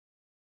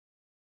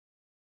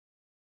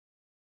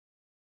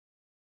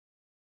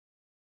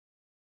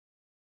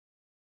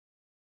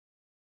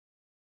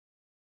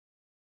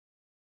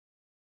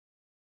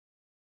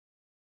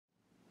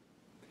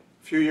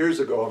few years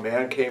ago, a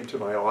man came to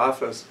my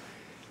office.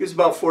 He was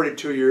about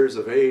 42 years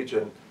of age,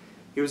 and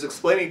he was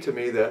explaining to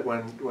me that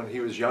when he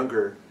was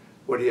younger,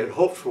 what he had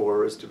hoped for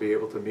was to be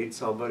able to meet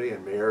somebody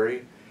and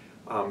marry,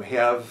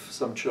 have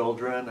some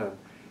children,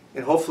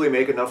 and hopefully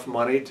make enough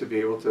money to be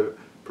able to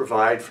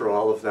provide for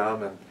all of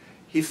them. And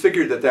he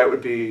figured that that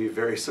would be a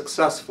very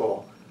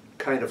successful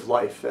kind of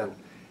life, and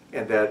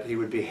that he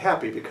would be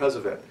happy because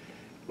of it.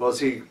 Well, as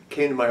he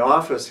came to my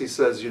office, he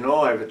says, you know,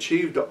 I've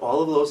achieved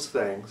all of those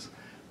things.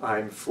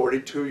 I'm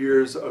 42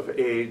 years of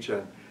age,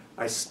 and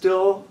I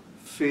still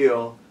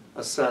feel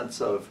a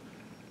sense of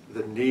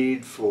the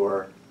need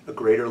for a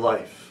greater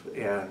life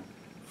and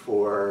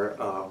for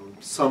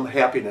some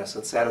happiness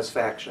and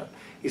satisfaction.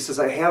 He says,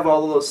 I have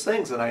all of those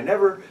things, and I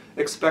never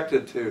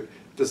expected to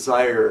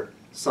desire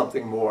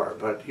something more,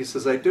 but he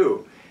says, I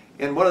do.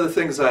 And one of the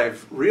things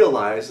I've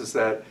realized is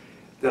that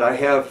I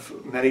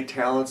have many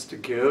talents to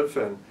give,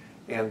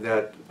 and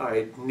that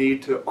I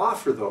need to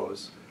offer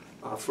those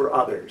for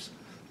others.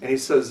 And he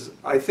says,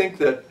 I think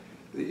that,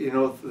 you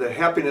know, the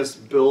happiness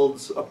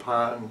builds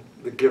upon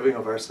the giving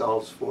of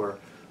ourselves for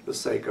the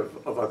sake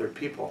of other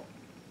people.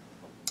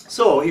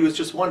 So he was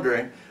just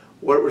wondering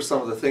what were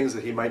some of the things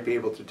that he might be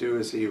able to do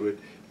as he would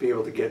be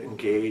able to get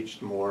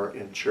engaged more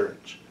in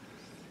church.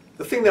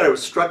 The thing that I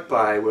was struck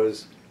by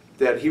was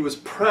that he was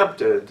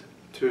prompted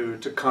to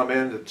come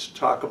in to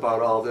talk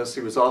about all this.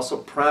 He was also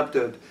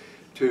prompted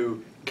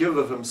to give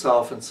of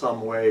himself in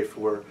some way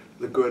for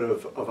the good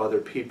of other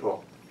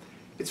people.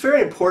 It's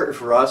very important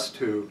for us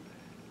to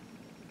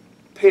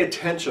pay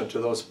attention to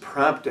those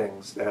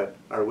promptings that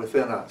are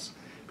within us,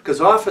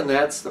 because often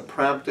that's the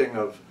prompting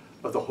of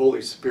the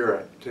Holy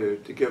Spirit to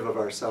give of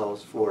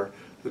ourselves for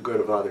the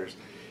good of others.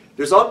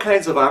 There's all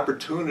kinds of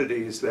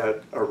opportunities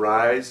that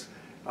arise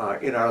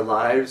in our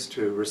lives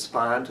to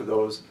respond to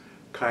those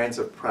kinds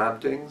of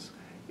promptings,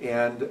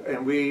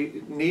 and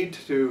we need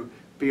to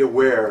be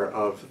aware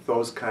of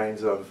those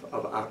kinds of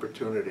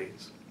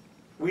opportunities.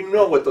 We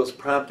know what those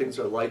promptings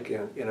are like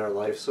in our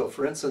life. So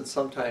for instance,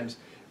 sometimes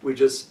we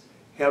just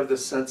have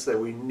this sense that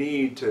we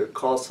need to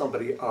call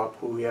somebody up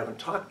who we haven't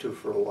talked to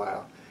for a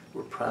while.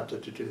 We're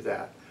prompted to do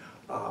that.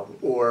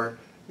 Or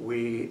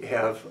we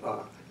have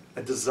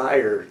a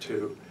desire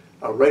to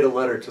write a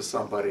letter to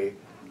somebody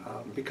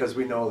because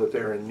we know that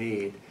they're in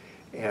need,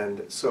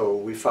 and so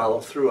we follow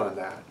through on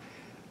that.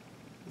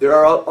 There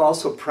are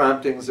also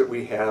promptings that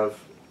we have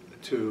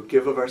to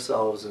give of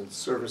ourselves in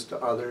service to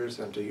others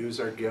and to use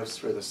our gifts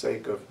for the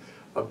sake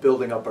of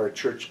building up our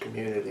church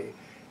community.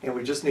 And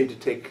we just need to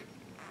take,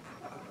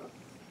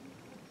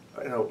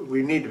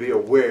 we need to be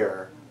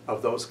aware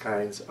of those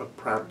kinds of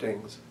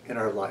promptings in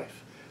our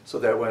life so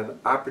that when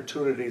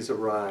opportunities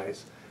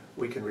arise,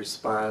 we can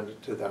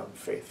respond to them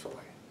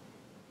faithfully.